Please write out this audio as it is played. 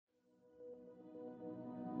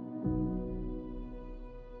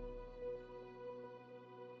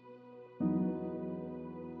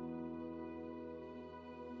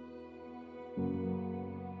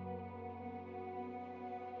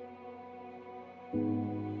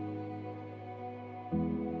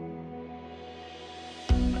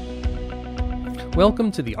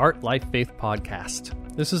Welcome to the Art, Life, Faith podcast.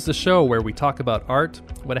 This is the show where we talk about art,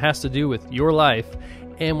 what it has to do with your life,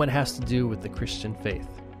 and what it has to do with the Christian faith.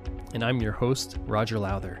 And I'm your host, Roger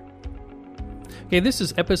Lowther. Okay, this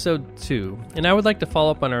is episode 2, and I would like to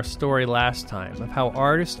follow up on our story last time of how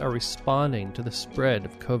artists are responding to the spread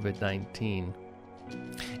of COVID-19.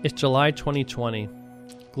 It's July 2020.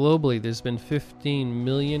 Globally, there's been 15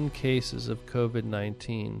 million cases of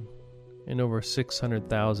COVID-19 and over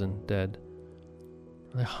 600,000 dead.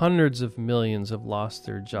 Hundreds of millions have lost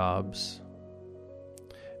their jobs.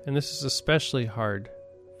 And this is especially hard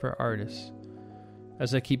for artists,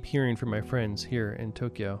 as I keep hearing from my friends here in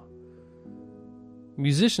Tokyo.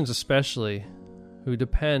 Musicians especially, who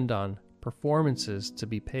depend on performances to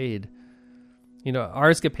be paid. You know,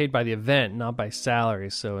 artists get paid by the event, not by salary,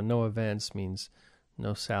 so no events means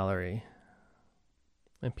no salary.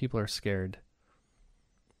 And people are scared.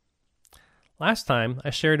 Last time, I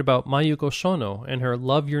shared about Mayuko Shono and her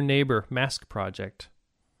Love Your Neighbor mask project.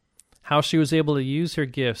 How she was able to use her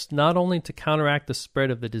gifts not only to counteract the spread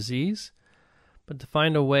of the disease, but to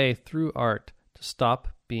find a way through art to stop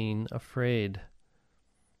being afraid.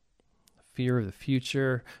 Fear of the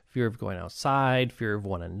future, fear of going outside, fear of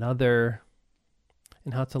one another,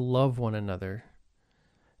 and how to love one another,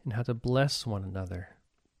 and how to bless one another.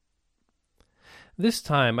 This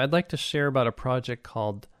time, I'd like to share about a project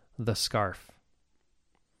called The Scarf.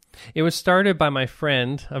 It was started by my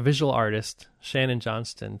friend, a visual artist, Shannon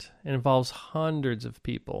Johnston, and involves hundreds of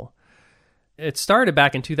people. It started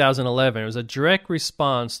back in 2011. It was a direct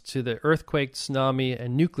response to the earthquake, tsunami,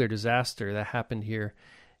 and nuclear disaster that happened here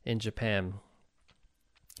in Japan.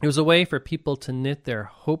 It was a way for people to knit their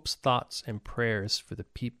hopes, thoughts, and prayers for the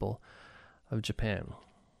people of Japan.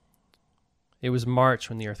 It was March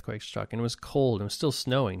when the earthquake struck, and it was cold, and it was still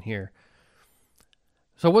snowing here.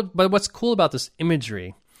 But what's cool about this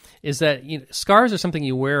imagery is that scarves are something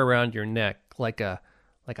you wear around your neck like a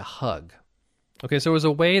hug. Okay, so it was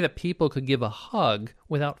a way that people could give a hug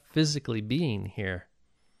without physically being here.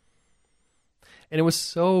 And it was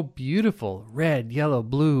so beautiful. Red, yellow,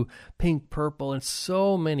 blue, pink, purple, and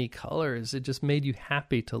so many colors. It just made you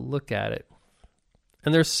happy to look at it.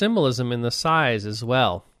 And there's symbolism in the size as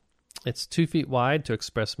well. It's 2 feet wide to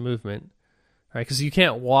express movement, right? Because you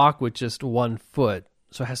can't walk with just 1 foot.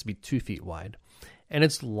 So it has to be 2 feet wide. And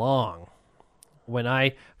it's long. When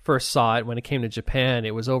I first saw it, when it came to Japan,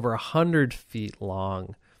 it was over 100 feet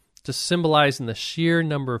long, just symbolizing the sheer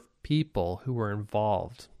number of people who were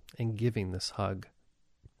involved in giving this hug.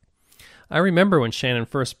 I remember when Shannon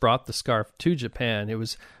first brought the scarf to Japan. It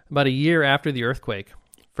was about a year after the earthquake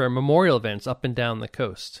for memorial events up and down the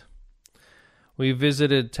coast. We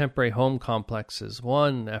visited temporary home complexes,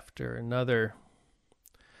 one after another.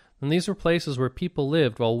 And these were places where people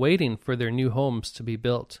lived while waiting for their new homes to be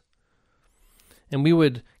built. And we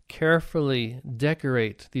would carefully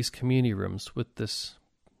decorate these community rooms with this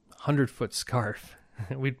 100-foot scarf.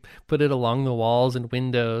 We'd put it along the walls and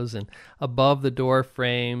windows and above the door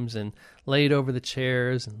frames and lay it over the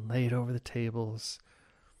chairs and lay it over the tables.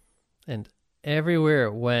 And everywhere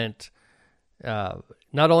it went,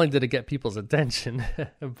 not only did it get people's attention,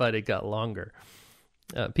 but it got longer.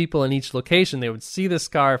 People in each location, they would see the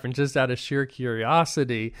scarf, and just out of sheer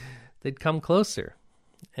curiosity, they'd come closer,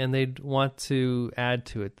 and they'd want to add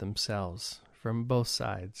to it themselves from both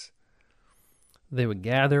sides. They would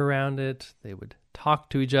gather around it, they would talk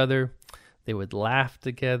to each other, they would laugh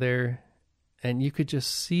together, and you could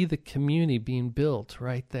just see the community being built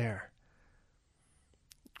right there.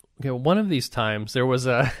 Okay, one of these times there was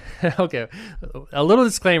a little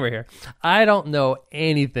disclaimer here. I don't know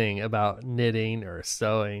anything about knitting or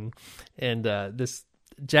sewing. And this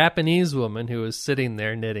Japanese woman who was sitting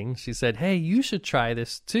there knitting, she said, "Hey, you should try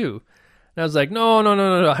this too." And I was like, no,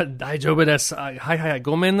 daijoubu desu. Hai,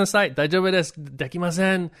 gomen nasai. Daijoubu desu.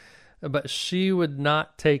 Dekimasen. But she would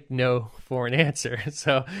not take no for an answer.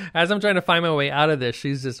 So as I'm trying to find my way out of this,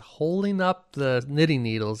 she's just holding up the knitting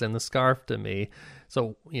needles and the scarf to me.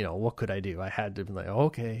 So, what could I do? I had to be like,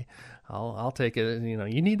 okay, I'll take it.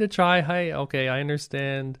 You need to try. Hi, okay, I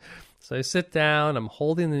understand. So I sit down, I'm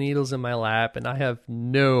holding the needles in my lap, and I have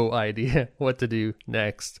no idea what to do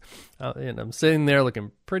next. And I'm sitting there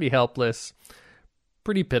looking pretty helpless,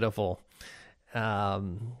 pretty pitiful.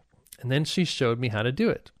 And then she showed me how to do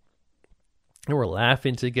it. And we're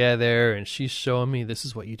laughing together, and she's showing me this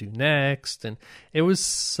is what you do next. And it was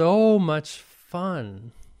so much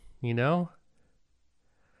fun,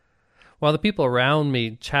 While the people around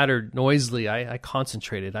me chattered noisily, I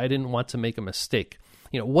concentrated. I didn't want to make a mistake.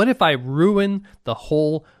 What if I ruin the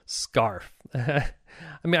whole scarf? I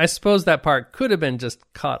mean, I suppose that part could have been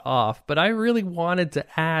just cut off, but I really wanted to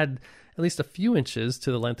add at least a few inches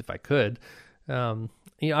to the length if I could.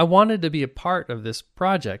 I wanted to be a part of this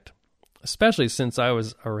project, especially since I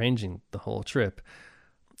was arranging the whole trip.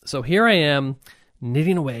 So here I am,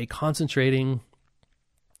 knitting away, concentrating,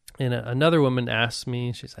 and another woman asked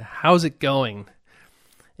me, she said, "How's it going?"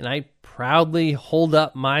 And I proudly hold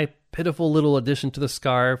up my pitiful little addition to the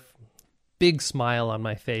scarf, big smile on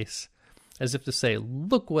my face, as if to say,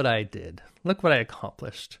 "Look what I did. Look what I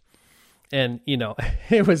accomplished." And,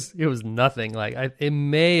 it was nothing. It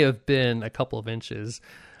may have been a couple of inches.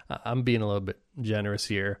 I'm being a little bit generous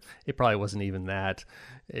here. It probably wasn't even that.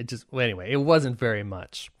 Anyway, it wasn't very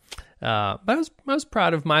much. But I was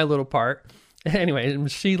proud of my little part. Anyway,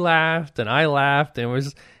 she laughed and I laughed, and it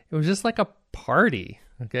was just like a party.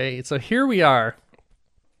 Okay, so here we are.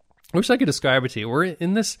 I wish I could describe it to you. We're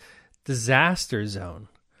in this disaster zone,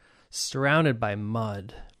 surrounded by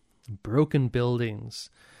mud, broken buildings.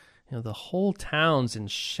 The whole town's in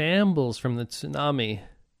shambles from the tsunami.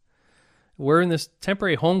 We're in this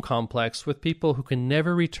temporary home complex with people who can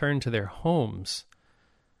never return to their homes.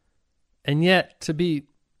 And yet, to be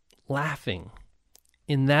laughing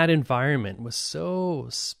in that environment was so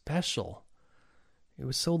special. It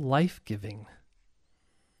was so life-giving.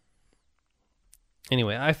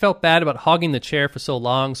 Anyway, I felt bad about hogging the chair for so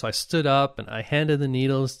long, so I stood up and I handed the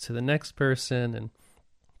needles to the next person, and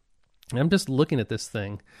I'm just looking at this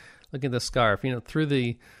thing, looking at the scarf. Through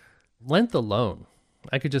the length alone,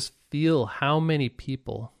 I could just feel how many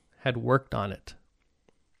people had worked on it.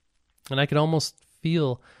 And I could almost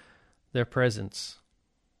feel their presence.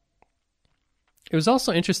 It was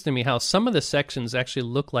also interesting to me how some of the sections actually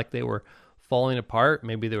looked like they were falling apart.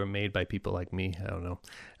 Maybe they were made by people like me. I don't know.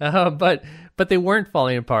 But they weren't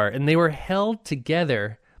falling apart, and they were held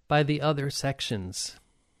together by the other sections.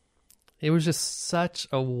 It was just such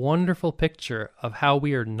a wonderful picture of how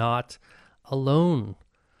we are not alone,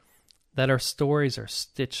 that our stories are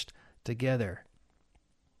stitched together.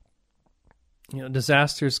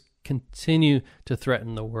 Disasters continue to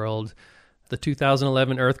threaten the world. The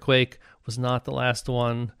 2011 earthquake was not the last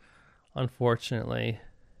one, unfortunately.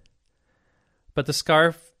 But the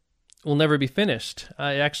scarf will never be finished.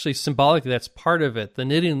 Actually, symbolically, that's part of it. The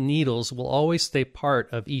knitting needles will always stay part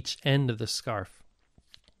of each end of the scarf,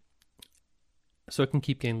 so it can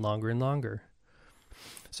keep getting longer and longer.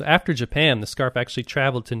 So after Japan, the scarf actually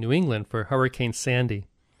traveled to New England for Hurricane Sandy.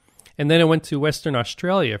 And then it went to Western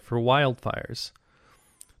Australia for wildfires.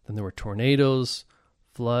 Then there were tornadoes,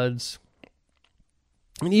 floods.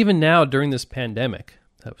 And even now during this pandemic,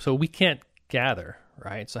 so we can't gather,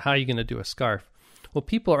 right? So how are you going to do a scarf? Well,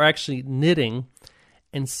 people are actually knitting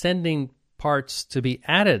and sending parts to be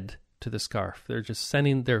added to the scarf. They're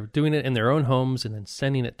doing it in their own homes and then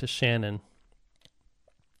sending it to Shannon.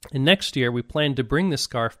 And next year, we plan to bring the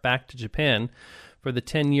scarf back to Japan for the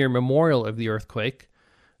 10-year memorial of the earthquake.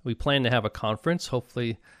 We plan to have a conference.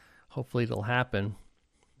 Hopefully it'll happen.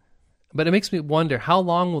 But it makes me wonder, how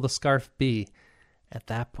long will the scarf be at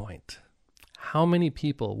that point? How many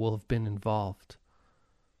people will have been involved?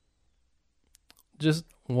 Just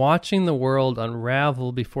watching the world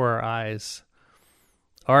unravel before our eyes,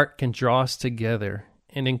 art can draw us together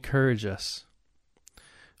and encourage us.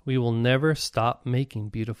 We will never stop making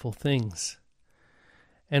beautiful things.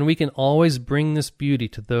 And we can always bring this beauty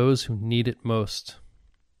to those who need it most.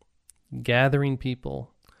 Gathering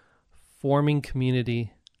people, forming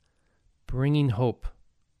community, bringing hope,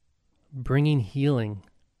 bringing healing.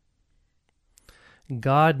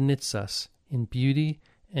 God knits us in beauty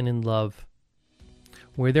and in love.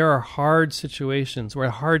 Where there are hard situations, where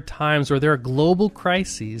hard times, where there are global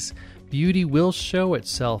crises, beauty will show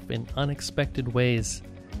itself in unexpected ways.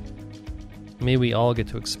 May we all get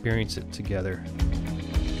to experience it together.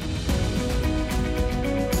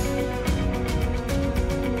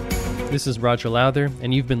 This is Roger Lowther,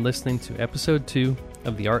 and you've been listening to episode 2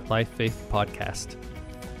 of the Art Life Faith podcast.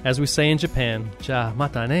 As we say in Japan, ja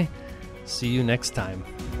mata ne. See you next time.